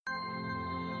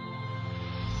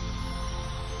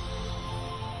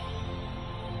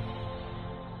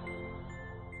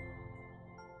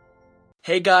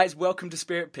Hey guys, welcome to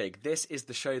Spirit Pig. This is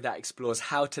the show that explores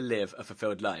how to live a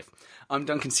fulfilled life. I'm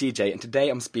Duncan CJ, and today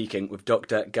I'm speaking with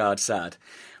Dr. Gard Saad.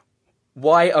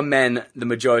 Why are men the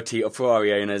majority of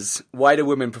Ferrari owners? Why do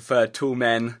women prefer tall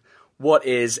men? What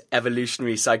is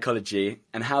evolutionary psychology?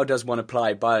 And how does one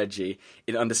apply biology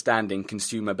in understanding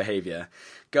consumer behaviour?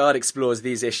 Gard explores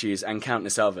these issues and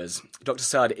countless others. Dr.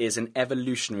 Saad is an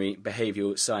evolutionary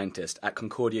behavioural scientist at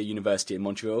Concordia University in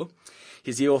Montreal.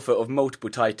 He's the author of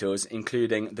multiple titles,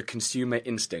 including The Consumer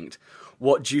Instinct,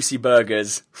 What Juicy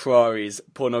Burgers, Ferraris,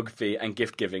 Pornography and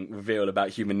Gift-Giving Reveal About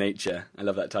Human Nature. I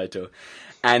love that title.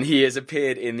 And he has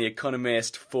appeared in The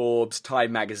Economist, Forbes,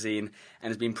 Time magazine, and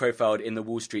has been profiled in the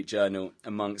Wall Street Journal,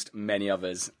 amongst many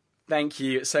others. Thank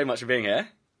you so much for being here.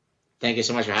 Thank you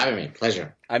so much for having me.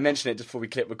 Pleasure. I mentioned it just before we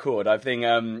click record. I think,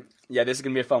 this is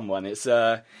going to be a fun one.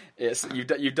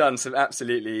 You've done some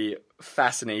absolutely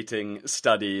fascinating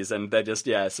studies, and they're just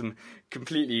some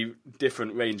completely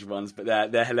different range of ones, but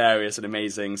they're hilarious and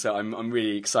amazing. So I'm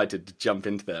really excited to jump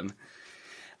into them.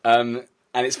 And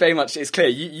it's clear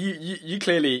you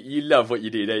clearly love what you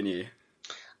do, don't you?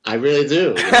 I really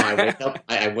do.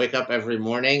 I wake up every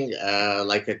morning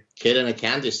like a kid in a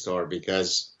candy store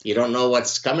because you don't know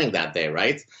what's coming that day,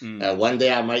 right? One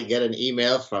day I might get an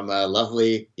email from a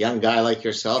lovely young guy like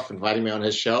yourself inviting me on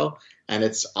his show, and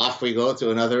it's off we go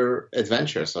to another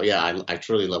adventure. So I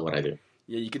truly love what I do.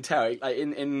 Yeah, you can tell. Like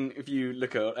if you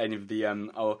look at any of the,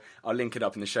 I'll link it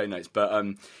up in the show notes. But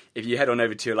if you head on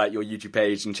over to your YouTube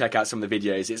page and check out some of the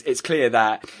videos, it's clear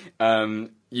that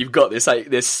you've got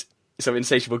this sort of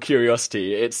insatiable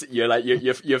curiosity.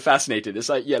 You're fascinated. It's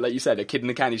like you said, a kid in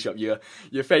a candy shop. You're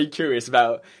very curious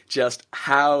about just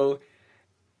how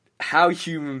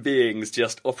human beings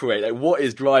just operate. Like, what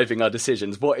is driving our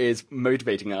decisions? What is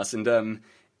motivating us? And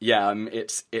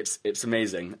it's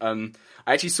amazing.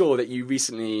 I actually saw that you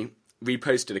recently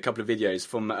reposted a couple of videos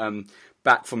from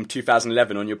back from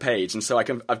 2011 on your page, and so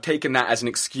I've taken that as an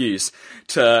excuse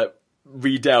to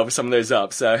re-delve some of those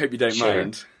up. So I hope you don't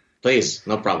mind. Please,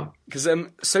 no problem. Because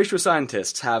social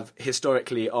scientists have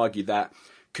historically argued that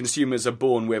consumers are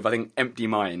born with, I think, empty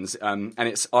minds, and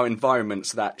it's our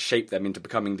environments that shape them into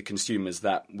becoming the consumers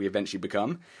that we eventually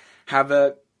become.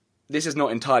 However, this is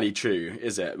not entirely true,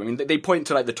 is it? I mean, they point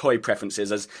to the toy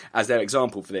preferences as their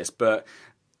example for this, but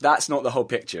that's not the whole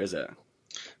picture, is it?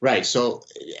 Right. So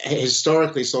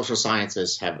historically, social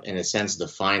scientists have, in a sense,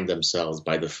 defined themselves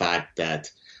by the fact that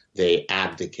they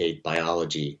abdicate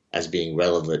biology as being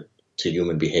relevant to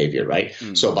human behavior, right?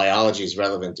 So biology is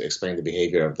relevant to explain the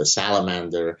behavior of the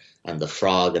salamander and the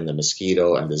frog and the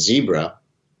mosquito and the zebra.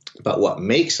 But what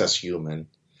makes us human,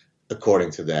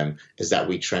 according to them, is that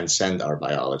we transcend our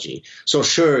biology. So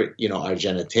sure, our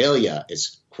genitalia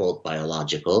is, quote,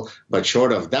 biological, but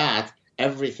short of that,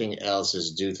 everything else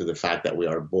is due to the fact that we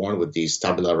are born with these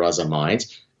tabula rasa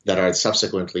minds that are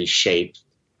subsequently shaped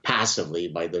passively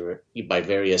by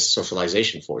various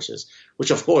socialization forces, which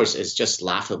of course is just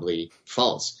laughably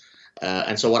false.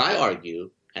 And so what I argue,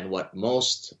 and what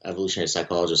most evolutionary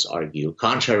psychologists argue,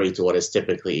 contrary to what is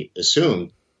typically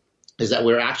assumed, is that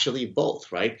we're actually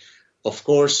both, right? Of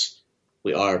course,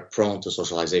 we are prone to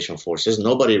socialization forces.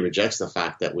 Nobody rejects the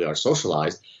fact that we are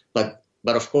socialized, but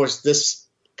of course this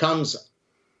comes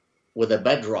with a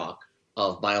bedrock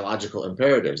of biological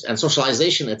imperatives. And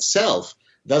socialization itself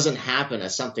doesn't happen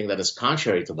as something that is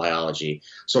contrary to biology.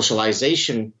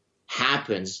 Socialization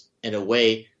happens in a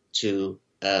way to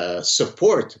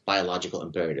support biological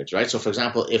imperatives, right? So, for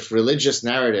example, if religious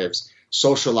narratives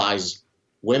socialize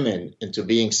women into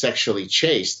being sexually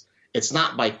chaste, it's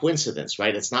not by coincidence,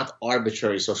 right? It's not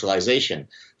arbitrary socialization.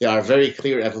 There are very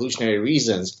clear evolutionary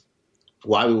reasons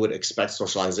why we would expect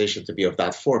socialization to be of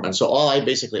that form. And so all I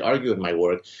basically argue in my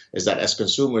work is that as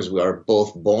consumers, we are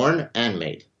both born and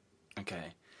made.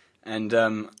 Okay. And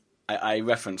I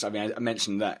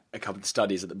mentioned that a couple of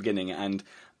studies at the beginning, and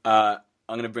I'm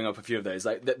going to bring up a few of those.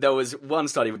 There was one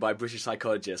study by a British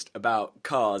psychologist about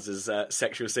cars as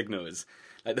sexual signals,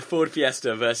 like the Ford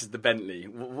Fiesta versus the Bentley.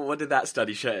 What did that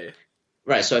study show?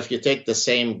 Right. So if you take the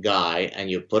same guy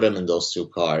and you put him in those two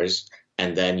cars,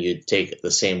 and then you take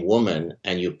the same woman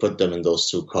and you put them in those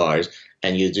two cars,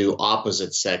 and you do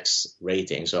opposite sex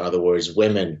rating. So in other words,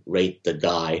 women rate the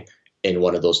guy in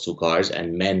one of those two cars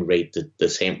and men rate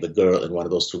the girl in one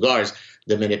of those two cars,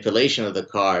 the manipulation of the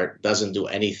car doesn't do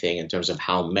anything in terms of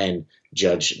how men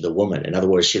judge the woman. In other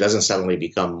words, she doesn't suddenly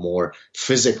become more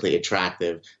physically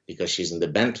attractive because she's in the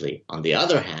Bentley. On the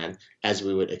other hand, as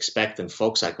we would expect in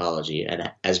folk psychology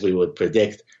and as we would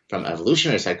predict from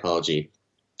evolutionary psychology,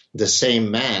 the same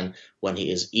man, when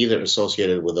he is either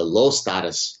associated with a low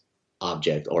status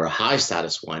object or a high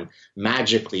status one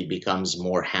magically becomes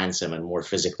more handsome and more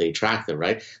physically attractive,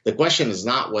 right? The question is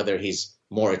not whether he's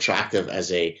more attractive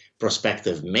as a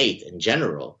prospective mate in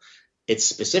general. It's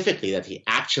specifically that he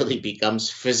actually becomes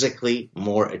physically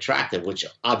more attractive, which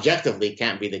objectively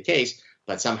can't be the case,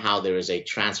 but somehow there is a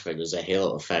transfer, there's a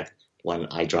halo effect when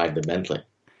I drive the Bentley.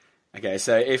 Okay,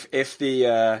 so if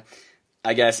the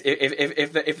I guess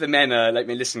if the men are like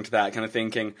me listening to that, kind of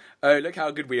thinking, oh, look how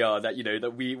good we are, that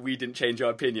that we didn't change our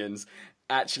opinions.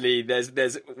 Actually,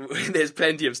 there's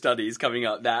plenty of studies coming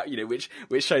up that which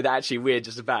show that actually we're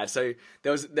just as bad. So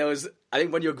there was I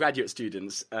think one of your graduate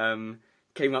students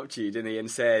came up to you, didn't he, and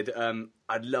said,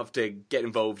 I'd love to get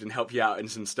involved and help you out in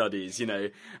some studies.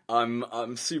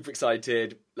 I'm super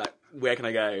excited. Like, where can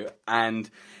I go? And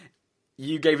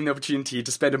you gave him the opportunity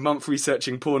to spend a month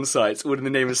researching porn sites, all in the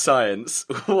name of science.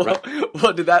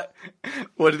 What did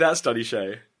that study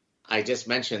show? I just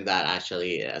mentioned that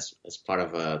actually as part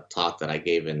of a talk that I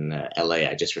gave in LA.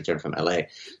 I just returned from LA.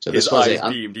 So his eyes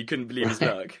beamed. He couldn't believe his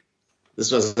luck. This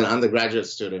was an undergraduate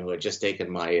student who had just taken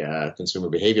my consumer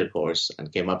behavior course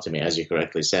and came up to me, as you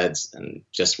correctly said, and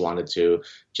just wanted to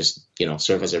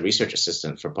serve as a research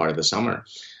assistant for part of the summer.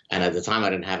 And at the time, I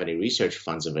didn't have any research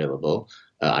funds available.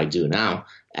 I do now.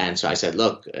 And so I said,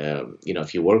 look,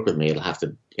 if you work with me, it'll have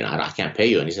to, I can't pay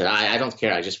you. And he said, I don't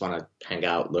care. I just want to hang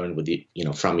out, learn with you,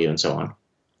 from you and so on.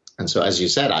 And so, as you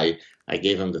said, I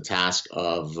gave him the task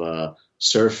of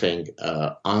surfing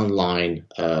online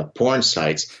porn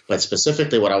sites. But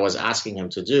specifically what I was asking him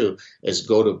to do is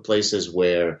go to places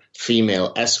where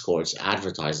female escorts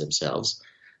advertise themselves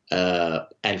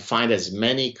and find as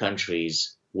many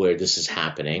countries where this is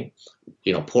happening,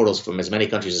 portals from as many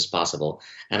countries as possible.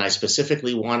 And I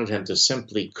specifically wanted him to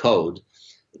simply code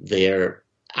their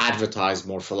advertised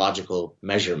morphological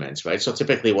measurements, right? So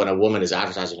typically when a woman is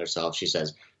advertising herself, she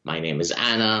says, my name is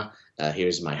Anna,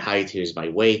 here's my height, here's my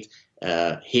weight,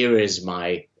 here is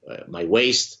my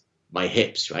waist, my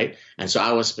hips, right? And so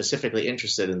I was specifically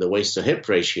interested in the waist to hip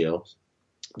ratio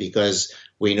because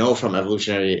we know from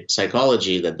evolutionary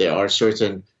psychology that there are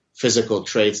certain physical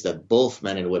traits that both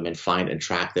men and women find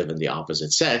attractive in the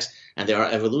opposite sex. And there are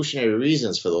evolutionary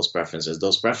reasons for those preferences.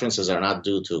 Those preferences are not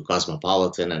due to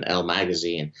Cosmopolitan and Elle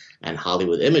magazine and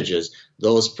Hollywood images.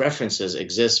 Those preferences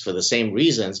exist for the same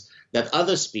reasons that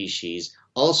other species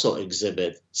also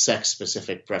exhibit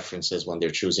sex-specific preferences when they're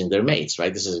choosing their mates,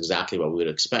 right? This is exactly what we would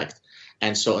expect.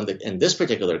 And so in this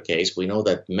particular case, we know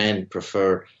that men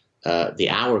prefer the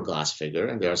hourglass figure,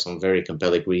 and there are some very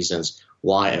compelling reasons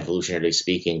why, evolutionarily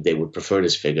speaking, they would prefer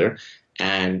this figure.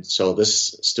 And so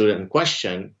this student in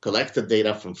question collected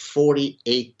data from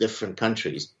 48 different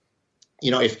countries.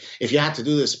 If you had to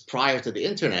do this prior to the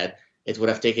internet, it would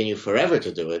have taken you forever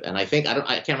to do it. And I think,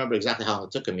 I can't remember exactly how long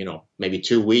it took him, maybe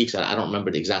 2 weeks. I don't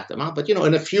remember the exact amount, but,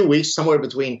 in a few weeks, somewhere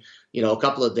between, a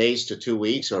couple of days to 2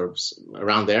 weeks or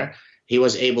around there, he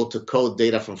was able to code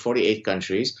data from 48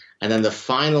 countries. And then the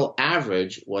final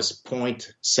average was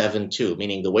 0.72,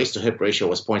 meaning the waist to hip ratio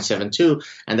was 0.72.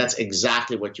 And that's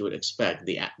exactly what you would expect.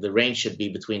 The range should be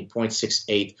between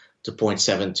 0.68 to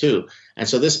 0.72. And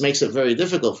so this makes it very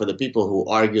difficult for the people who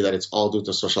argue that it's all due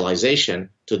to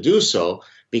socialization to do so,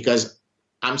 because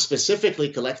I'm specifically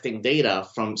collecting data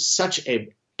from such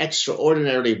a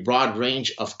extraordinarily broad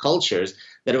range of cultures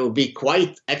that it would be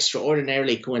quite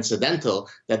extraordinarily coincidental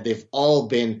that they've all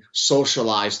been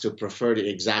socialized to prefer the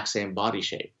exact same body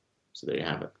shape. So there you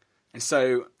have it. And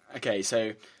so, okay,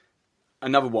 so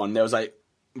another one, there was like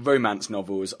romance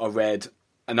novels. I read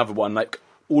another one like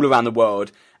all around the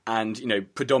world and,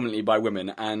 predominantly by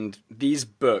women. And these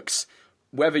books,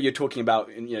 whether you're talking about,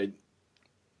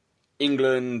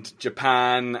 England,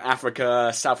 Japan,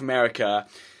 Africa, South America,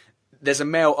 there's a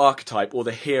male archetype or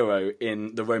the hero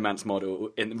in the romance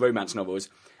novels,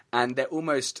 and they're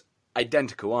almost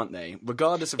identical, aren't they?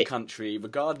 Regardless of country,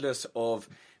 regardless of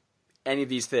any of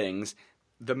these things,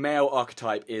 the male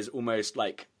archetype is almost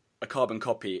like a carbon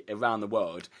copy around the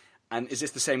world. And is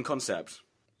this the same concept?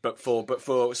 But for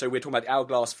so we're talking about the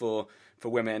hourglass for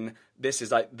women. This is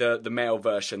like the male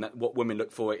version, that what women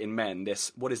look for in men.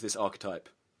 What is this archetype?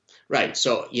 Right.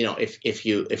 So, if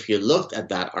you looked at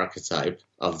that archetype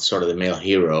of sort of the male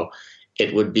hero,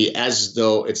 it would be as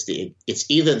though it's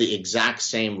either the exact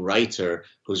same writer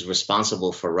who's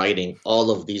responsible for writing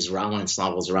all of these romance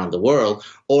novels around the world,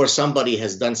 or somebody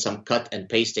has done some cut and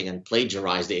pasting and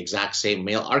plagiarized the exact same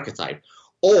male archetype.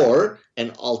 Or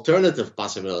an alternative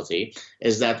possibility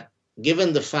is that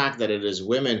given the fact that it is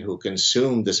women who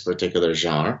consume this particular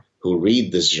genre, who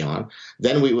read this genre,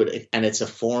 then we would, and it's a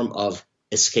form of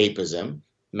escapism.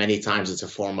 Many times it's a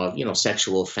form of,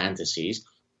 sexual fantasies.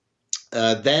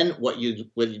 then what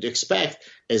you'd expect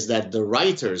is that the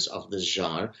writers of this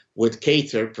genre would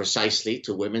cater precisely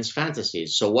to women's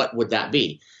fantasies. So what would that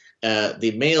be?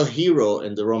 The male hero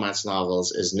in the romance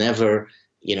novels is never,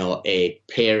 a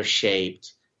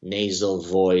pear-shaped,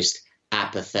 nasal-voiced,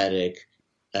 apathetic,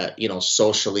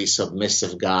 socially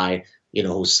submissive guy,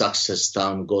 who sucks his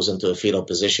thumb, goes into a fetal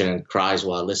position, and cries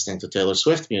while listening to Taylor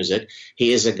Swift music.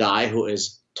 He is a guy who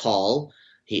is tall.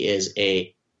 He is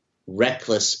a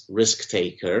reckless risk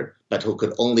taker, but who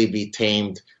could only be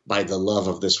tamed by the love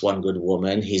of this one good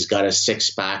woman. He's got a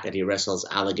six-pack and he wrestles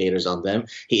alligators on them.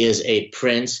 He is a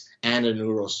prince and a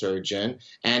neurosurgeon,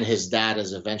 and his dad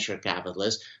is a venture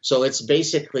capitalist. So it's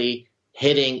basically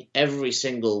hitting every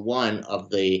single one of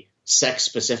the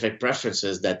sex-specific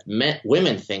preferences that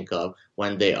women think of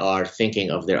when they are thinking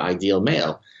of their ideal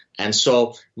male. And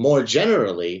so more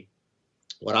generally,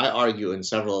 what I argue in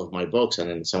several of my books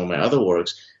and in some of my other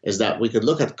works is that we could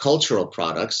look at cultural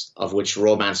products, of which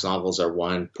romance novels are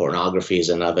one, pornography is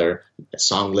another,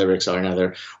 song lyrics are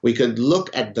another. We could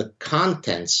look at the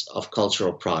contents of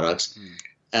cultural products,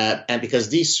 and because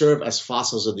these serve as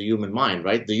fossils of the human mind,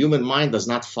 right? The human mind does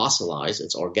not fossilize,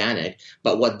 it's organic,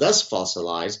 but what does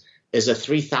fossilize is a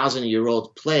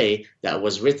 3,000-year-old play that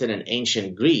was written in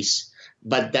ancient Greece,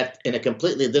 but that in a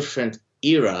completely different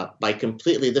era by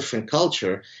completely different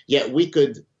culture, yet we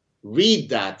could read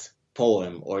that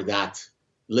poem or that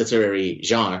literary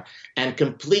genre and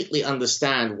completely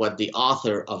understand what the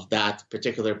author of that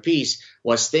particular piece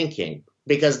was thinking,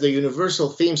 because the universal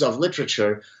themes of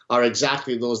literature are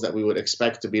exactly those that we would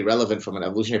expect to be relevant from an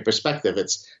evolutionary perspective.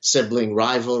 It's sibling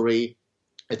rivalry,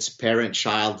 it's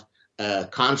parent-child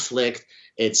conflict,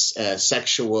 it's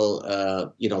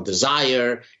sexual,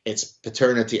 desire, it's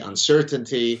paternity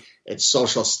uncertainty, it's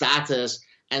social status.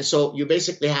 And so you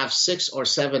basically have 6 or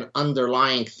 7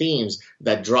 underlying themes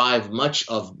that drive much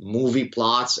of movie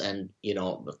plots and,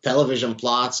 television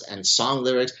plots and song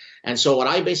lyrics. And so what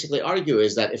I basically argue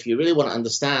is that if you really want to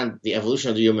understand the evolution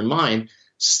of the human mind,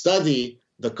 study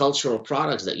the cultural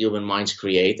products that human minds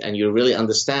create, and you really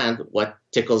understand what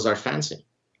tickles our fancy.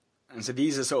 And so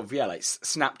these are sort of, like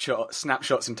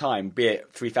snapshots in time, be it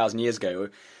 3,000 years ago.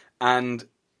 And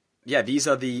yeah, these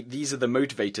are the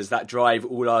motivators that drive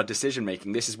all our decision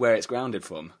making. This is where it's grounded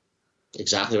from.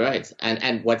 Exactly right.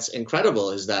 And what's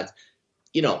incredible is that,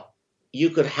 you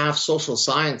could have social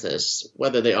scientists,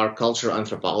 whether they are cultural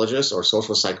anthropologists or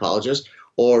social psychologists,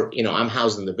 or, I'm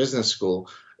housed in the business school,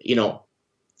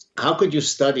 how could you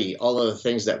study all of the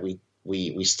things that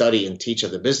we study and teach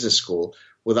at the business school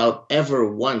without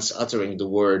ever once uttering the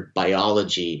word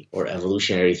biology or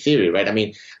evolutionary theory, right? I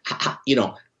mean,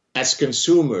 as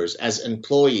consumers, as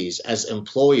employees, as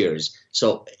employers,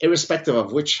 so irrespective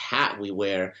of which hat we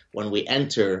wear when we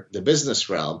enter the business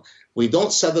realm, we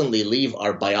don't suddenly leave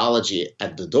our biology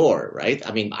at the door, right?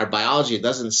 I mean, our biology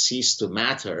doesn't cease to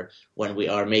matter when we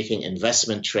are making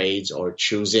investment trades or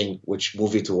choosing which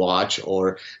movie to watch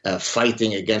or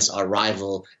fighting against our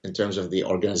rival in terms of the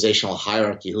organizational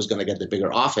hierarchy, who's going to get the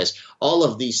bigger office. All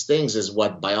of these things is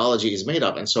what biology is made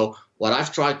of. And so what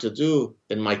I've tried to do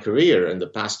in my career in the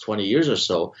past 20 years or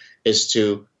so is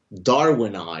to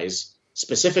Darwinize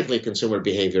specifically consumer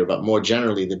behavior, but more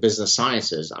generally the business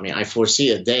sciences. I mean, I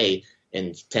foresee a day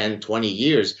in 10, 20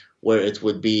 years where it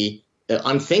would be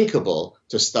unthinkable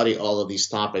to study all of these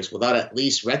topics without at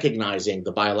least recognizing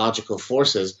the biological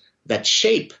forces that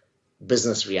shape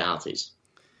business realities.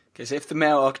 Okay, so if the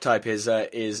male archetype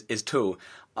is tall,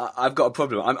 I've got a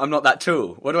problem. I'm not that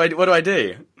tall. What do I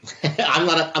do? I'm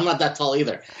not that tall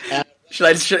either. Should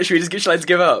I just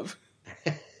give up?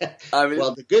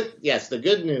 Well, the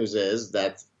good news is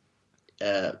that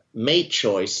mate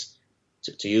choice,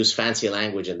 to use fancy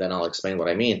language, and then I'll explain what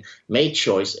I mean. Mate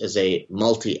choice is a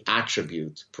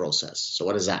multi-attribute process. So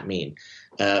what does that mean?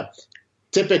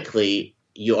 Typically,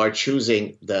 you are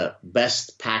choosing the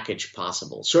best package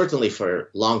possible, certainly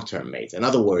for long-term mates. In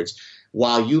other words,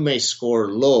 while you may score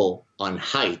low on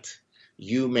height,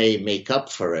 you may make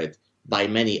up for it by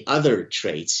many other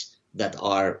traits that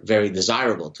are very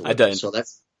desirable to women. I don't. So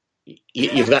that's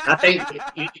you've got nothing.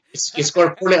 You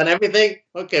score poorly on everything.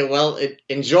 Okay, well,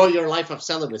 enjoy your life of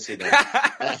celibacy then.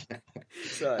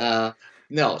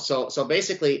 No, so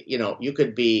basically, you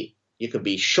could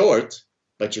be short,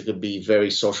 but you could be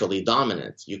very socially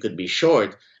dominant. You could be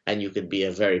short, and you could be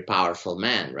a very powerful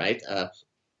man, right?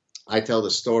 I tell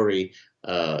the story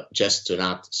just to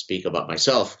not speak about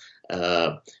myself.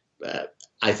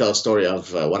 I tell a story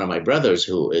of one of my brothers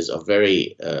who is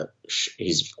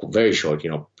he's very short,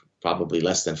 probably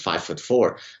less than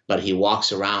 5'4", but he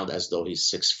walks around as though he's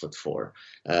 6'4".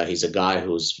 He's a guy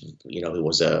who's, he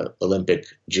was a Olympic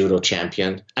judo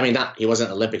champion. I mean, he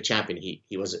wasn't an Olympic champion. He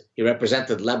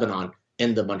represented Lebanon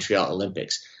in the Montreal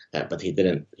Olympics, but he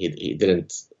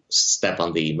didn't step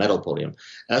on the medal podium.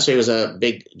 So he was a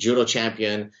big judo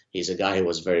champion. He's a guy who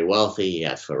was very wealthy. He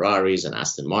had Ferraris and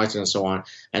Aston Martin and so on.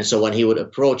 And so when he would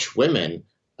approach women,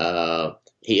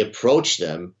 he approached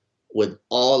them with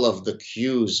all of the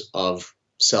cues of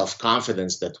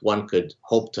self-confidence that one could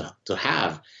hope to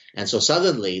have. And so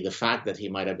suddenly the fact that he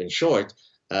might have been short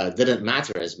didn't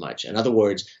matter as much. In other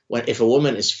words, if a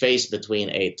woman is faced between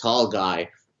a tall guy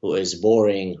who is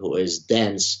boring, who is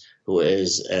dense, who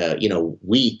is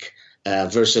weak,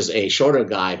 versus a shorter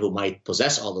guy who might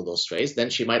possess all of those traits, then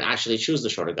she might actually choose the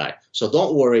shorter guy. So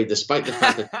don't worry, despite the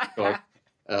fact that you're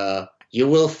short, you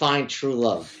will find true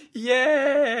love.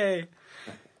 Yay!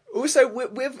 Also,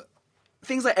 with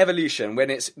things like evolution,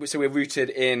 we're rooted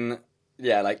in,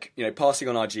 passing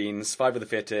on our genes, survival of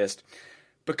the fittest.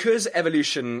 Because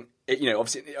evolution,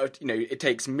 obviously, it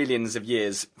takes millions of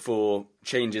years for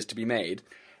changes to be made.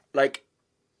 Like,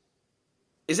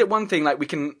 is it one thing, like, we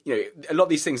can, a lot of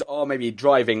these things are maybe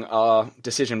driving our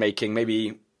decision making,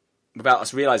 maybe without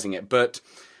us realizing it, but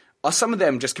are some of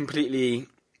them just completely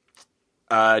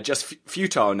just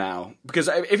futile now? Because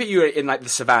if you're in, like, the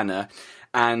savannah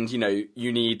and,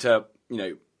 you need to,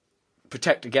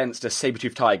 protect against a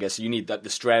saber-toothed tiger, so you need the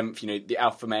strength, the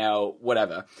alpha male,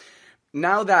 whatever.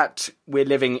 Now that we're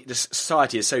living, this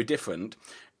society is so different,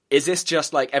 is this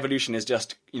just like evolution is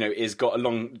just, it's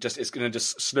going to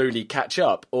just slowly catch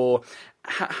up? Or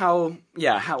how,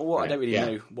 what? Right. I don't really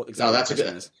know what exactly the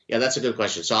question is. Yeah, that's a good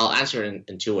question. So I'll answer it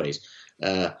in two ways.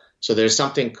 So there's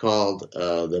something called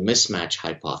the mismatch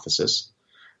hypothesis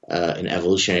in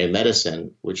evolutionary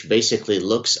medicine, which basically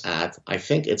looks at, I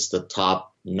think it's the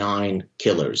top 9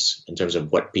 killers in terms of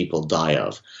what people die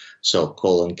of. So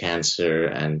colon cancer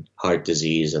and heart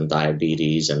disease and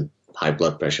diabetes and high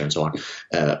blood pressure and so on,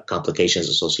 complications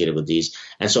associated with these.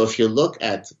 And so if you look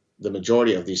at the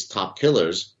majority of these top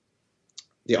killers,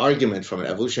 the argument from an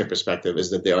evolutionary perspective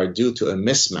is that they are due to a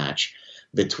mismatch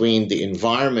between the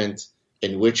environment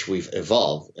in which we've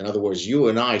evolved. In other words, you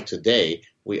and I today,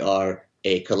 we are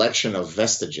a collection of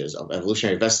vestiges, of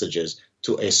evolutionary vestiges,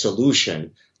 to a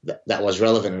solution that was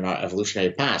relevant in our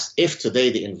evolutionary past. If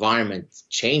today the environment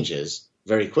changes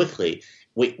very quickly,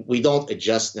 we don't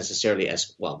adjust necessarily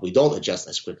we don't adjust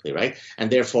as quickly, right? And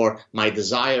therefore, my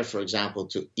desire, for example,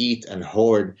 to eat and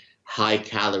hoard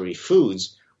high-calorie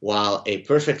foods while a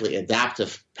perfectly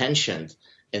adaptive penchant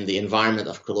in the environment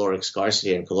of caloric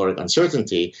scarcity and caloric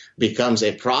uncertainty becomes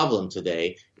a problem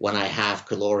today when I have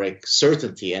caloric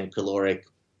certainty and caloric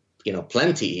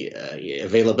plenty,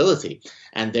 availability.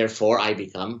 And therefore, I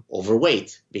become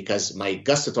overweight because my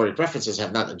gustatory preferences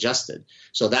have not adjusted.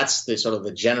 So that's the sort of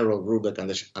the general rubric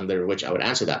under which I would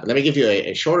answer that. But let me give you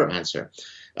a shorter answer.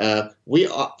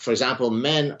 For example,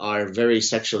 men are very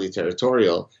sexually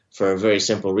territorial for a very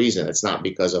simple reason. It's not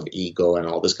because of ego and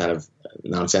all this kind of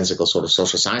nonsensical sort of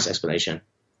social science explanation.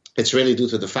 It's really due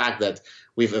to the fact that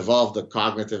we've evolved a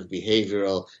cognitive,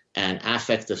 behavioral, and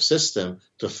affective system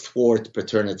to thwart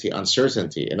paternity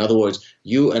uncertainty. In other words,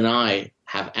 you and I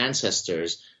have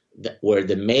ancestors where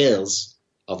the males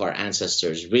of our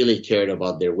ancestors really cared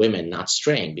about their women not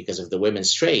straying, because if the women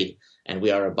strayed and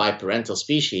we are a biparental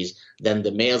species, then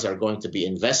the males are going to be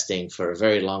investing for a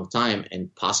very long time in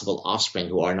possible offspring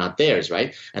who are not theirs,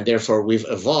 right? And therefore, we've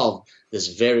evolved this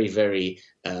very, very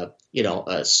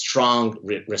a strong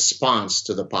response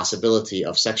to the possibility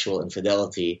of sexual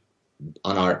infidelity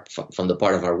from the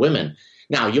part of our women.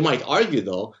 Now, you might argue,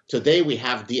 though, today we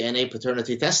have DNA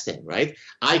paternity testing, right?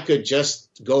 I could just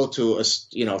go to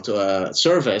a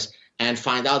service and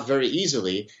find out very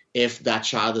easily if that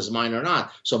child is mine or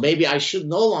not. So maybe I should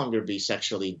no longer be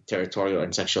sexually territorial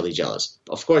and sexually jealous.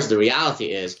 Of course, the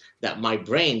reality is that my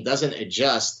brain doesn't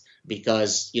adjust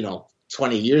because,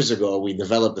 20 years ago, we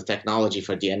developed the technology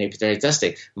for DNA paternity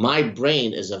testing. My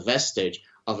brain is a vestige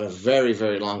of a very,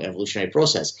 very long evolutionary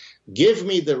process. Give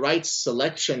me the right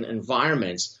selection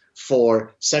environments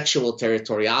for sexual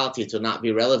territoriality to not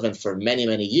be relevant for many,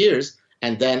 many years,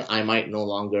 and then I might no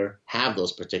longer have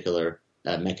those particular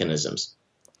mechanisms.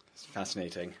 It's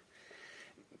fascinating.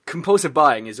 Compulsive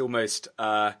buying is almost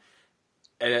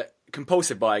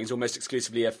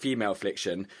exclusively a female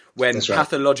affliction, when That's right.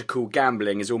 Pathological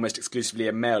gambling is almost exclusively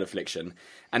a male affliction.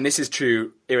 And this is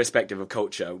true irrespective of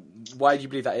culture. Why do you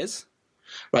believe that is?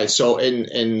 Right. So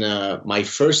in my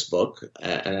first book,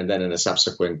 and then in a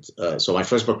subsequent, so my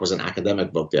first book was an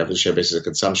academic book, The Evolutionary Basis of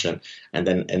Consumption, and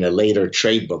then in a later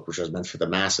trade book, which was meant for the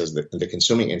masses, the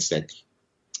Consuming Instinct,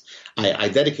 I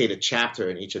dedicate a chapter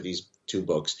in each of these two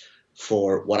books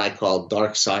for what I call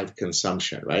dark side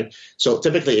consumption, right? So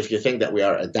typically, if you think that we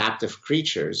are adaptive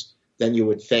creatures, then you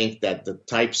would think that the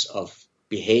types of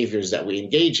behaviors that we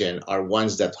engage in are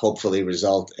ones that hopefully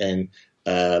result in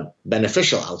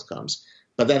beneficial outcomes.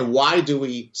 But then why do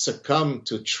we succumb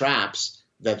to traps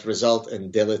that result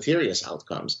in deleterious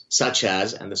outcomes, such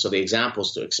as, and so the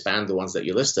examples to expand the ones that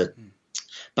you listed,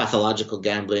 pathological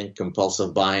gambling,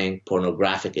 compulsive buying,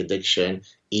 pornographic addiction,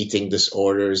 eating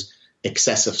disorders,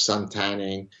 excessive sun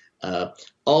tanning,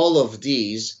 all of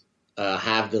these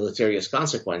have deleterious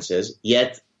consequences,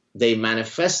 yet they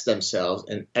manifest themselves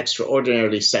in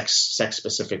extraordinarily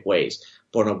sex-specific ways.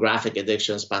 Pornographic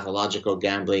addictions, pathological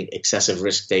gambling, excessive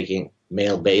risk-taking,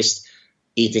 male-based,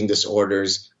 eating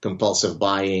disorders, compulsive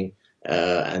buying,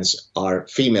 and are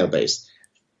female-based.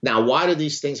 Now, why do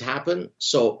these things happen?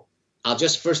 So I'll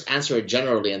just first answer it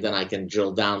generally, and then I can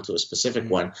drill down to a specific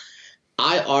one.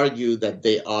 I argue that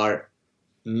they are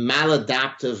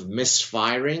maladaptive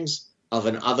misfirings of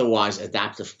an otherwise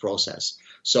adaptive process.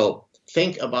 So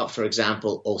think about, for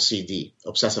example, OCD,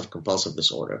 obsessive compulsive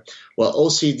disorder. Well,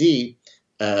 OCD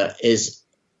is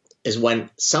when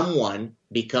someone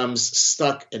becomes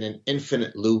stuck in an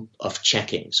infinite loop of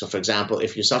checking. So, for example,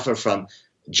 if you suffer from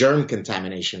germ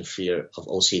contamination fear of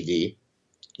OCD,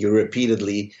 you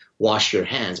repeatedly wash your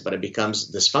hands, but it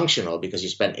becomes dysfunctional because you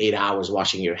spend 8 hours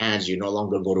washing your hands. You no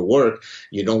longer go to work.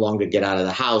 You no longer get out of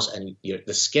the house, and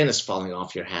the skin is falling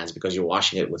off your hands because you're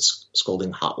washing it with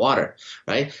scalding hot water,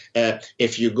 right?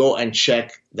 If you go and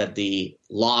check that the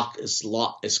lock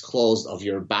is closed of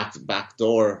your back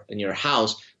door in your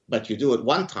house, but you do it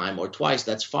one time or twice,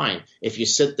 that's fine. If you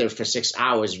sit there for 6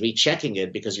 hours rechecking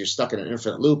it because you're stuck in an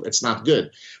infinite loop, it's not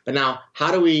good. But now,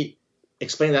 how do we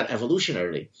explain that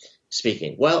evolutionarily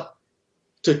speaking? Well,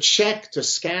 to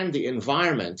scan the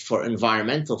environment for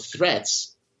environmental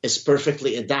threats is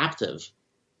perfectly adaptive.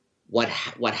 What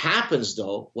happens,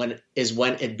 though, when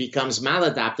it becomes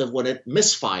maladaptive, when it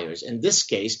misfires. In this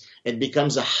case, it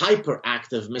becomes a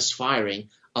hyperactive misfiring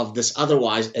of this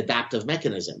otherwise adaptive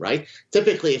mechanism, right?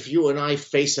 Typically, if you and I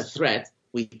face a threat,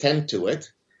 we tend to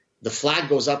it. The flag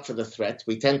goes up for the threat.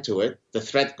 We tend to it. The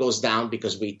threat goes down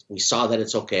because we saw that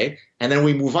it's okay. And then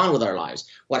we move on with our lives.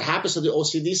 What happens to the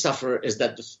OCD sufferer is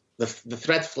that the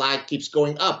threat flag keeps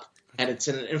going up, and it's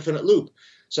in an infinite loop.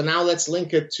 So now let's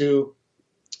link it to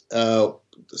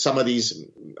some of these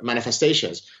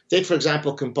manifestations. Take, for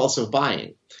example, compulsive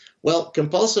buying. Well,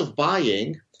 compulsive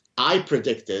buying, I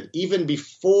predicted, even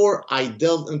before I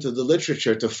delved into the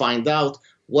literature to find out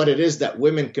what it is that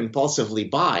women compulsively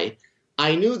buy,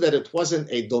 I knew that it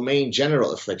wasn't a domain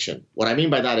general affliction. What I mean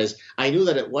by that is I knew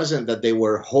that it wasn't that they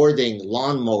were hoarding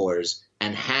lawnmowers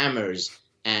and hammers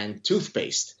and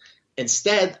toothpaste.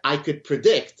 Instead, I could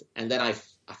predict, and then I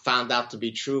found out to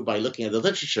be true by looking at the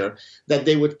literature, that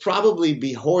they would probably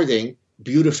be hoarding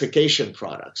beautification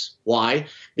products. Why?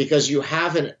 Because you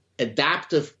have an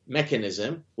adaptive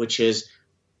mechanism, which is,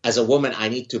 as a woman, I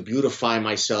need to beautify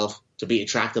myself to be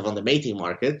attractive on the mating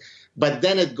market, but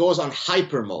then it goes on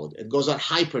hyper mode, it goes on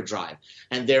hyperdrive,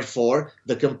 and therefore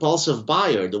the compulsive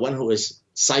buyer, the one who is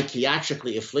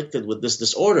psychiatrically afflicted with this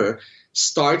disorder,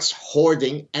 starts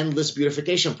hoarding endless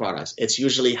beautification products. It's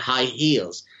usually high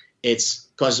heels, it's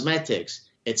cosmetics,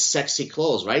 it's sexy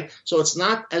clothes, right? So it's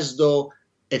not as though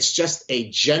it's just a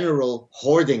general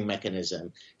hoarding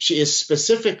mechanism. She is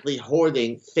specifically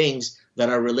hoarding things that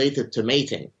are related to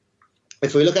mating.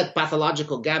 If we look at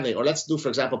pathological gambling, or let's do, for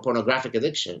example, pornographic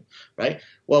addiction, right?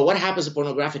 Well, what happens in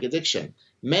pornographic addiction?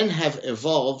 Men have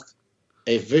evolved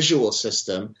a visual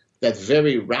system that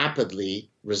very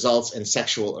rapidly results in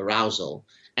sexual arousal.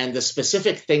 And the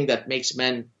specific thing that makes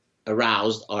men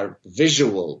aroused are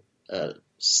visual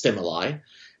stimuli.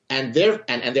 And there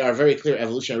are very clear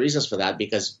evolutionary reasons for that,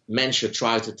 because men should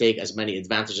try to take as many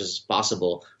advantages as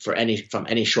possible from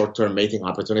any short-term mating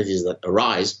opportunities that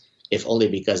arise, if only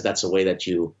because that's a way that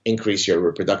you increase your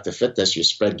reproductive fitness, you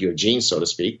spread your genes, so to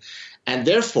speak. And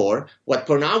therefore, what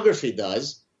pornography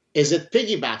does is it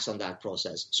piggybacks on that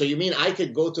process. So you mean I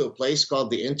could go to a place called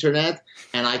the internet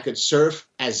and I could surf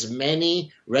as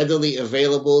many readily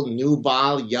available,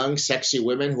 nubile, young, sexy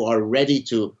women who are ready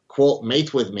to, quote,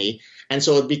 mate with me. And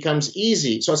so it becomes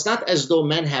easy. So it's not as though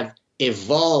men have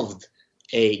evolved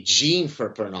a gene for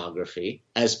pornography,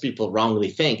 as people wrongly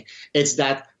think. It's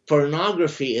that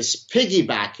pornography is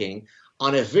piggybacking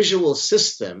on a visual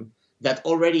system that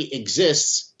already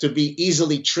exists to be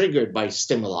easily triggered by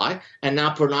stimuli, and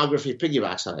now pornography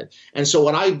piggybacks on it. And so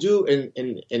what I do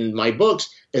in my books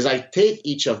is I take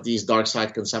each of these dark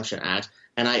side consumption acts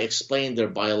and I explain their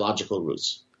biological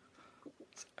roots.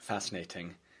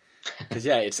 Fascinating. Because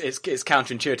it's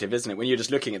counterintuitive, isn't it? When you're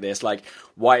just looking at this, like,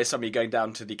 why is somebody going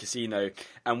down to the casino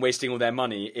and wasting all their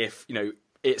money if,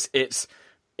 it's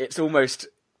almost,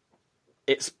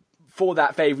 it's for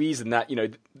that very reason that,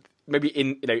 maybe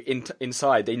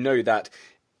inside they know that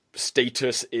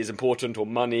status is important, or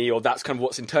money, or that's kind of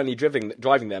what's internally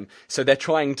driving them. So they're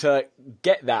trying to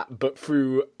get that, but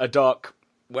through a dark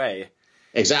way.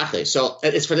 Exactly. So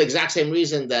it's for the exact same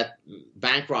reason that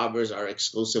bank robbers are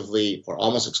exclusively or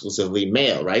almost exclusively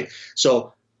male, right?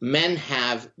 So men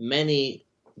have many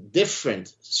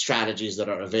different strategies that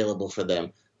are available for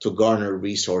them to garner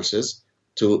resources,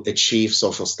 to achieve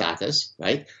social status,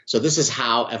 right? So this is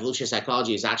how evolutionary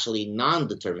psychology is actually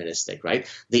non-deterministic, right?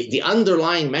 The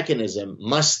underlying mechanism,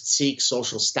 must seek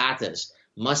social status,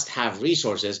 must have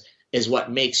resources, is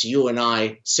what makes you and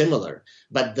I similar.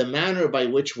 But the manner by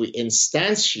which we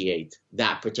instantiate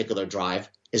that particular drive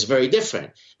is very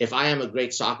different. If I am a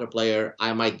great soccer player,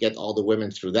 I might get all the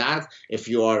women through that. If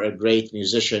you are a great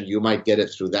musician, you might get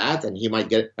it through that, and he might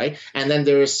get it, right? And then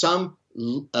there is some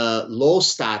low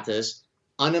status,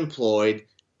 unemployed,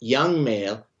 young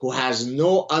male who has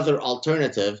no other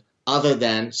alternative other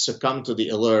than succumb to the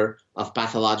allure of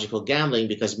pathological gambling,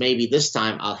 because maybe this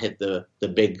time I'll hit the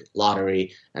big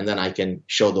lottery and then I can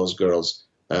show those girls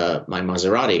my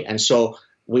Maserati. And so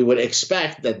we would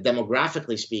expect that,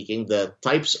 demographically speaking, the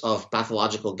types of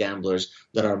pathological gamblers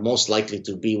that are most likely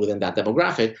to be within that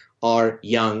demographic are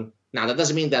young. Now, that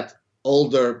doesn't mean that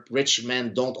older rich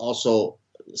men don't also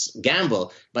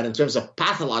gamble, but in terms of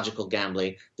pathological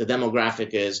gambling, the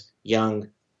demographic is young,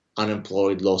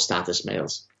 unemployed, low status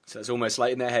males. So it's almost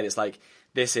like in their head, it's like,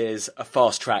 this is a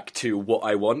fast track to what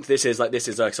I want. This is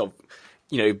a sort of,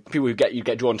 people who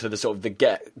get drawn to the sort of the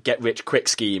get rich quick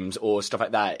schemes or stuff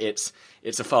like that. It's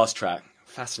a fast track.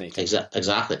 Fascinating.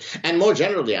 Exactly. And more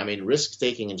generally, I mean, risk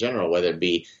taking in general, whether it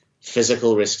be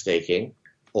physical risk taking,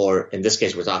 or in this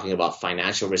case, we're talking about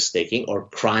financial risk taking or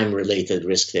crime related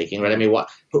risk taking, right? I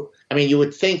mean, you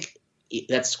would think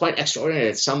that's quite extraordinary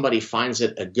that somebody finds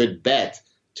it a good bet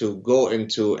to go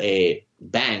into a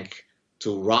bank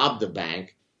to rob the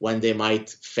bank when they might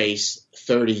face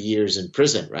 30 years in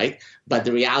prison, right? But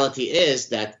the reality is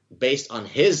that based on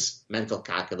his mental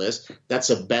calculus, that's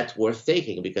a bet worth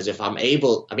taking, because if I'm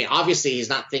able, I mean, obviously he's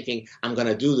not thinking I'm going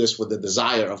to do this with the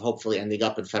desire of hopefully ending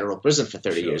up in federal prison for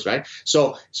 30 years, right?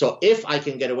 So if I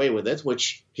can get away with it,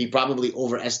 which he probably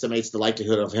overestimates the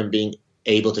likelihood of him being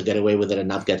able to get away with it and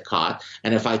not get caught,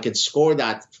 and if I could score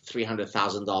that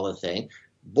 $300,000 thing,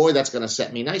 boy, that's going to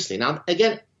set me nicely. Now,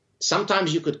 again,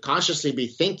 sometimes you could consciously be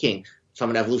thinking from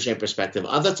an evolutionary perspective.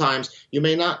 Other times, you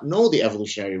may not know the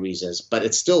evolutionary reasons, but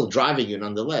it's still driving you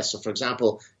nonetheless. So, for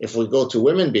example, if we go to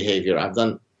women behavior, I've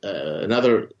done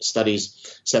another set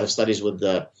of studies with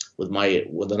another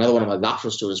one of my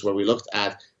doctoral students, where we looked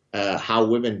at how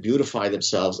women beautify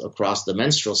themselves across the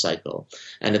menstrual cycle.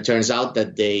 And it turns out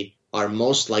that they are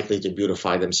most likely to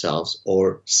beautify themselves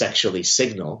or sexually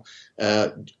signal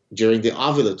during the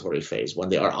ovulatory phase, when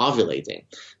they are ovulating.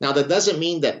 Now, that doesn't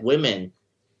mean that women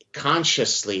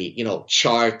consciously,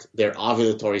 chart their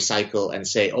ovulatory cycle and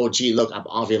say, oh, gee, look, I'm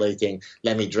ovulating,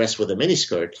 let me dress with a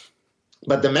miniskirt.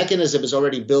 But the mechanism is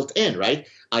already built in, right?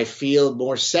 I feel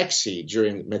more sexy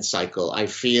during mid-cycle. I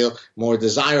feel more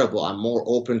desirable. I'm more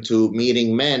open to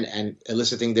meeting men and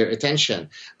eliciting their attention.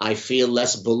 I feel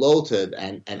less bloated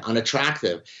and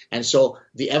unattractive. And so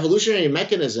the evolutionary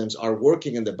mechanisms are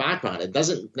working in the background. It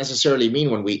doesn't necessarily mean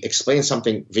when we explain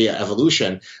something via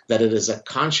evolution that it is a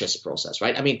conscious process,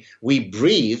 right? I mean, we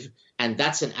breathe, and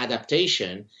that's an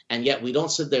adaptation, and yet we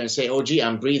don't sit there and say, oh, gee,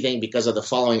 I'm breathing because of the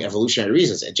following evolutionary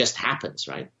reasons. It just happens,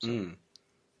 right?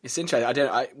 It's interesting.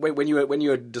 When you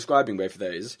were describing both of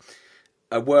those,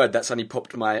 a word that suddenly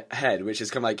popped in my head, which is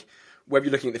kind of like, whether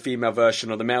you're looking at the female version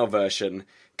or the male version,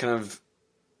 I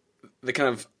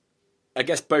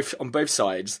guess both on both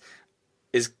sides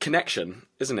is connection,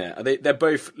 isn't it? They're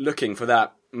both looking for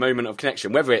that moment of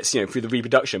connection, whether it's through the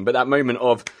reproduction, but that moment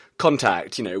of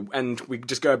contact, and we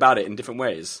just go about it in different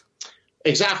ways.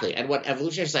 Exactly. And what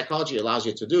evolutionary psychology allows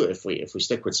you to do, if we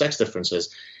stick with sex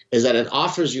differences, is that it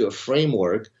offers you a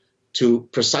framework to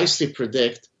precisely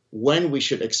predict when we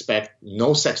should expect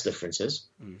no sex differences.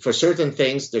 For certain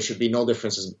things, there should be no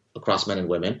differences across men and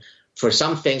women. For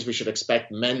some things, we should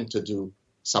expect men to do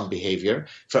some behavior.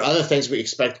 For other things, we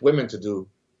expect women to do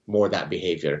more that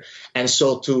behavior. And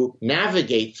so to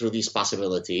navigate through these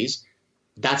possibilities,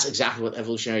 that's exactly what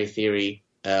evolutionary theory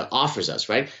offers us,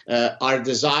 right? Our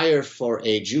desire for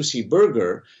a juicy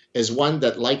burger is one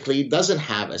that likely doesn't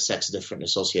have a sex difference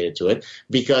associated to it,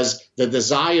 because the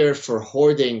desire for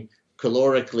hoarding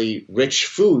calorically rich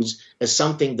foods is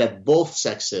something that both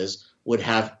sexes would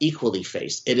have equally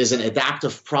faced. It is an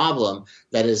adaptive problem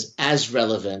that is as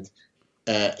relevant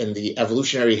in the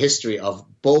evolutionary history of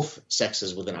both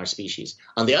sexes within our species.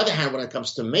 On the other hand, when it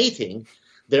comes to mating,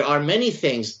 there are many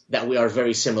things that we are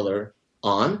very similar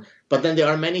on, but then there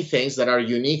are many things that are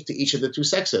unique to each of the two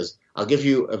sexes. I'll give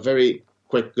you a very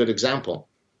quick, good example.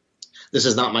 This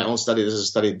is not my own study. This is a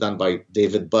study done by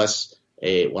David Buss,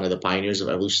 one of the pioneers of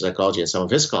evolution psychology, and some of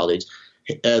his colleagues.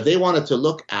 They wanted to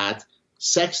look at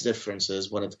sex differences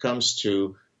when it comes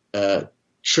to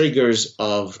triggers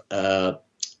of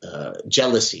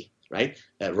jealousy, right?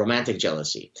 Romantic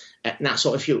jealousy. Now,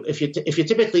 so if you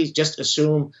typically just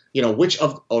assume,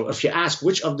 if you ask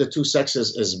which of the two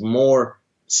sexes is more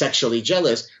sexually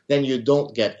jealous, then you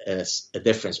don't get a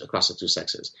difference across the two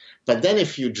sexes. But then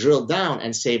if you drill down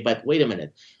and say, but wait a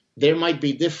minute, there might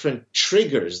be different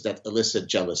triggers that elicit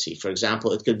jealousy. For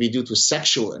example, it could be due to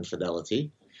sexual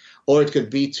infidelity, or it could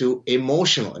be to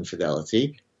emotional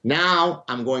infidelity. Now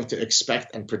I'm going to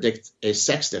expect and predict a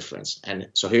sex difference. And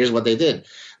so here's what they did.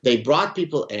 They brought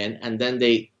people in, and then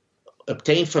they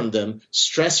obtained from them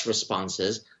stress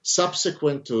responses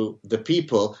subsequent to the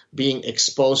people being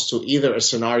exposed to either a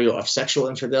scenario of sexual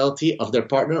infidelity of their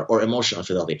partner or emotional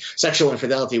infidelity. Sexual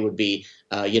infidelity would be,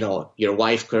 your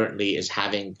wife currently is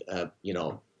having,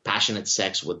 passionate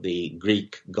sex with the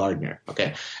Greek gardener.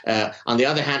 Okay. On the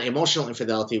other hand, emotional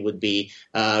infidelity would be,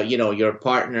 your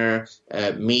partner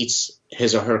meets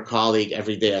his or her colleague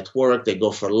every day at work. They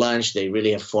go for lunch. They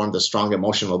really have formed a strong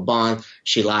emotional bond.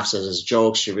 She laughs at his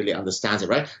jokes. She really understands it,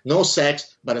 right? No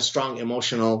sex, but a strong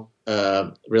emotional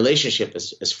relationship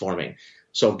is forming.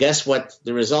 So guess what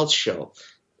the results show?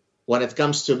 When it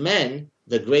comes to men,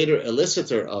 the greater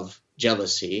elicitor of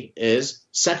jealousy is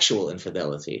sexual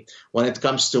infidelity. When it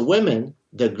comes to women,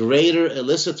 the greater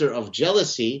elicitor of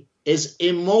jealousy is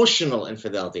emotional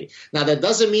infidelity. Now, that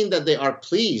doesn't mean that they are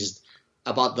pleased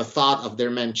about the thought of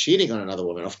their men cheating on another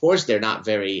woman. Of course, they're not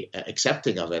very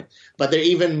accepting of it, but they're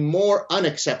even more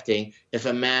unaccepting if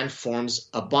a man forms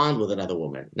a bond with another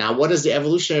woman. Now, what is the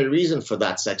evolutionary reason for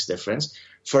that sex difference?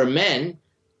 For men,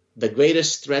 the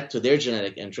greatest threat to their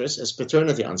genetic interest is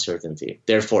paternity uncertainty.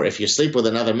 Therefore, if you sleep with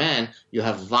another man, you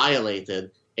have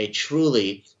violated a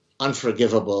truly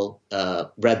unforgivable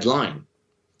red line.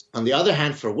 On the other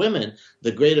hand, for women,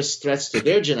 the greatest threats to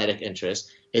their genetic interest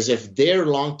is if their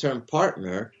long-term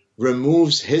partner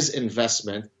removes his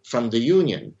investment from the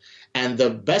union. And the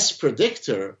best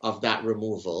predictor of that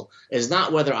removal is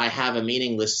not whether I have a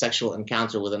meaningless sexual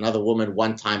encounter with another woman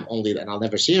one time only and I'll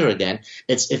never see her again.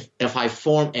 It's if I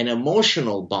form an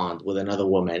emotional bond with another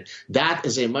woman, that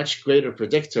is a much greater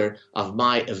predictor of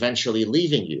my eventually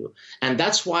leaving you. And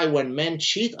that's why when men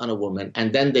cheat on a woman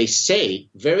and then they say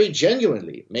very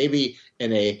genuinely, maybe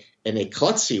in a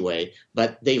klutzy way,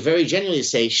 but they very genuinely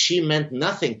say, she meant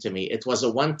nothing to me. It was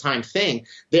a one-time thing.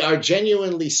 They are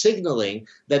genuinely signaling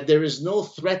that there is no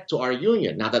threat to our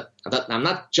union. Now that I'm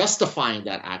not justifying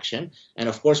that action. And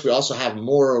of course, we also have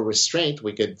moral restraint.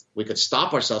 We could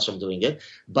stop ourselves from doing it,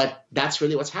 but that's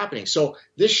really what's happening. So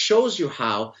this shows you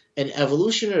how an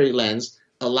evolutionary lens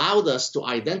allowed us to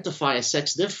identify a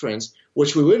sex difference,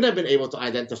 which we wouldn't have been able to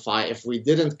identify if we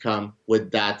didn't come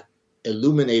with that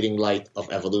illuminating light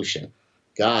of evolution.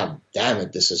 God damn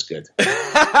it, this is good.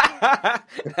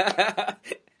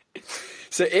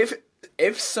 So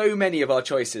if so many of our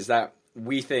choices that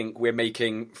we think we're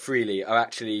making freely are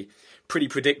actually pretty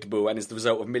predictable and is the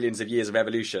result of millions of years of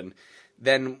evolution,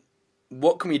 then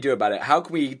what can we do about it? How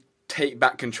can we take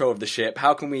back control of the ship?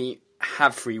 How can we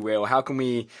have free will? How can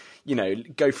we,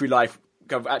 go through life,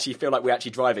 actually feel like we're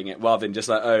actually driving it rather than just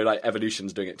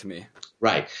evolution's doing it to me?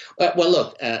 Right. Well,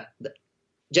 look,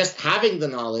 just having the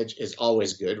knowledge is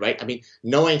always good, right? I mean,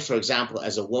 knowing, for example,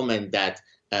 as a woman that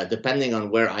depending on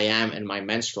where I am in my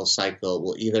menstrual cycle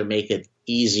will either make it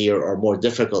easier or more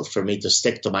difficult for me to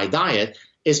stick to my diet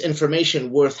is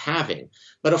information worth having.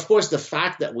 But of course, the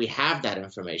fact that we have that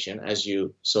information, as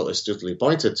you so astutely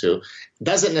pointed to,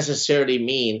 doesn't necessarily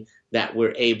mean that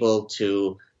we're able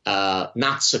to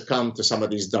not succumb to some of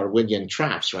these Darwinian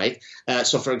traps, right?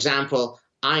 So, for example,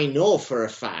 I know for a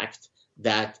fact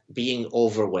that being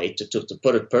overweight, to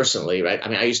put it personally, right? I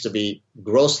mean, I used to be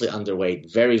grossly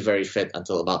underweight, very, very fit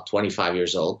until about 25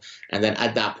 years old. And then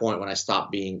at that point, when I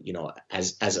stopped being,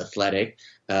 as athletic,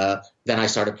 then I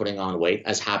started putting on weight,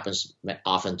 as happens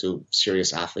often to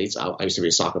serious athletes. I used to be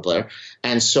a soccer player.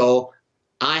 And so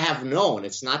I have known,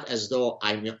 it's not as though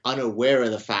I'm unaware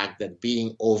of the fact that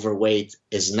being overweight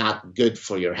is not good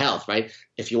for your health, right?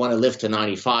 If you want to live to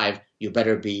 95, you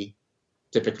better be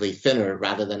typically thinner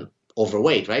rather than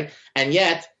overweight, right? And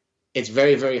yet, it's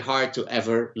very, very hard to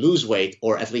ever lose weight,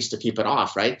 or at least to keep it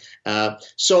off, right?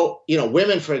 So,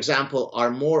 women, for example,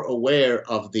 are more aware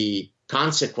of the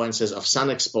consequences of sun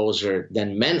exposure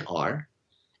than men are,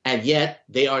 and yet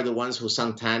they are the ones who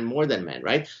suntan more than men,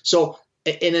 right? So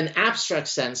in an abstract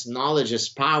sense, knowledge is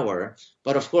power,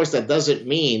 but of course that doesn't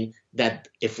mean that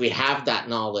if we have that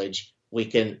knowledge, we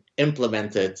can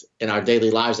implement it in our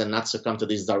daily lives and not succumb to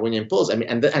these Darwinian pulls. I mean,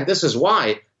 and this is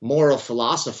why moral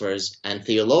philosophers and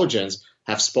theologians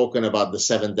have spoken about the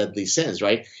 7 deadly sins,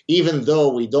 right? Even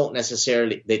though we don't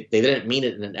necessarily, they didn't mean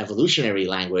it in an evolutionary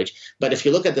language, but if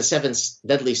you look at the 7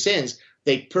 deadly sins,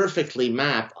 they perfectly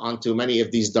map onto many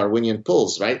of these Darwinian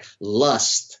pulls, right?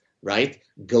 Lust, right?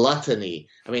 Gluttony.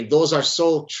 I mean, those are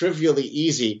so trivially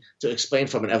easy to explain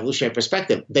from an evolutionary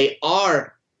perspective. They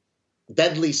are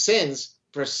deadly sins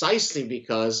precisely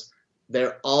because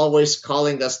they're always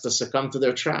calling us to succumb to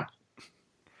their trap.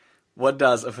 What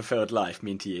does a fulfilled life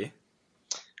mean to you?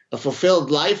 A fulfilled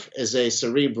life is a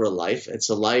cerebral life. It's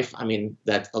a life,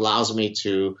 that allows me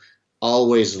to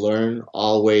always learn,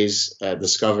 always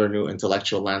discover new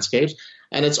intellectual landscapes.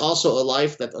 And it's also a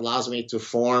life that allows me to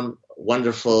form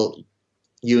wonderful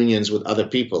unions with other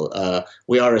people.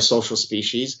 We are a social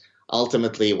species.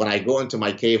 Ultimately, when I go into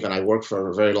my cave and I work for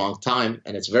a very long time,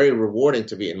 and it's very rewarding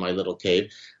to be in my little cave,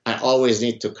 I always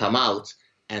need to come out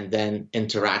and then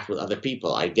interact with other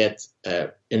people. I get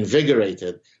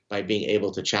invigorated by being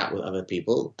able to chat with other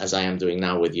people, as I am doing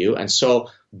now with you. And so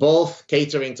both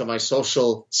catering to my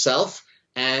social self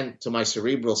and to my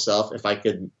cerebral self, if I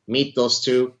could meet those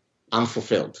two, I'm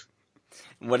fulfilled.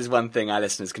 What is one thing our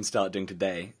listeners can start doing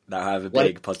today that will have a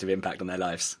big positive impact on their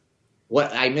lives?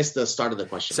 What I missed the start of the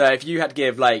question. So if you had to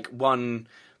give one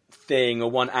thing or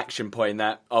one action point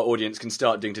that our audience can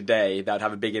start doing today that would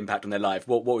have a big impact on their life,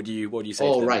 what would you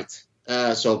say to them? Right.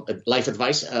 So life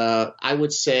advice, I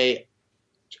would say,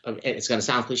 it's going to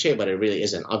sound cliche, but it really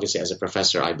isn't. Obviously, as a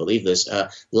professor, I believe this,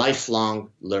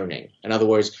 lifelong learning. In other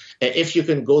words, if you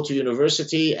can go to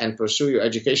university and pursue your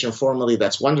education formally,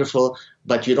 that's wonderful,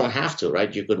 but you don't have to,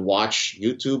 right? You could watch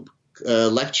YouTube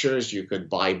lectures, you could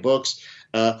buy books.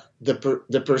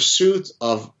 The pursuit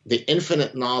of the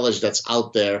infinite knowledge that's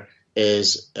out there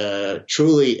is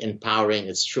truly empowering.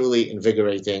 It's truly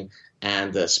invigorating,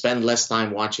 and spend less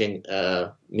time watching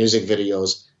music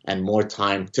videos and more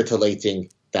time titillating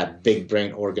that big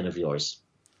brain organ of yours.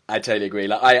 I totally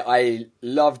agree. I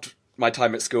loved my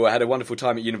time at school. I had a wonderful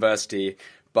time at university,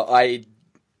 but I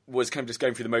was kind of just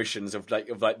going through the motions of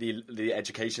the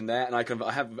education there, and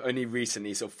I have only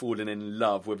recently sort of fallen in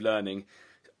love with learning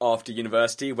after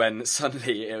university, when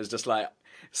suddenly it was just like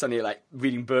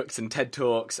reading books and TED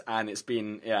Talks, and it's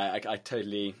been I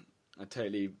totally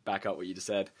back up what you just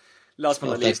said. Last but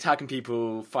not least, how can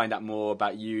people find out more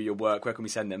about you, your work? Where can we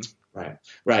send them?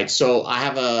 Right. So I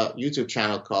have a YouTube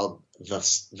channel called The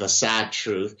Sad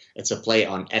Truth. It's a play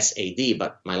on SAD,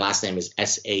 but my last name is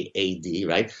SAAD,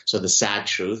 right? So The Sad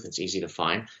Truth. It's easy to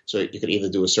find. So you could either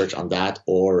do a search on that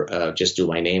or just do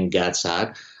my name, Gad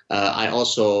Saad.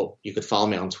 You could follow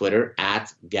me on Twitter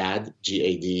at Gad,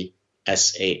 GAD,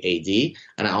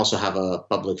 and I also have a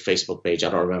public Facebook page.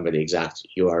 I don't remember the exact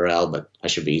URL, but I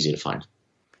should be easy to find.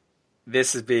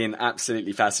 This has been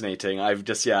absolutely fascinating. I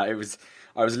was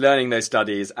learning those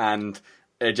studies, and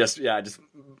it just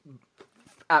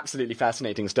absolutely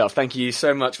fascinating stuff. Thank you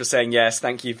so much for saying yes.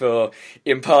 Thank you for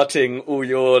imparting all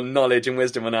your knowledge and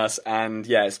wisdom on us. And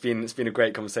it's been a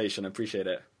great conversation. I appreciate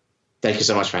it. Thank you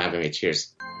so much for having me.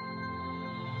 Cheers.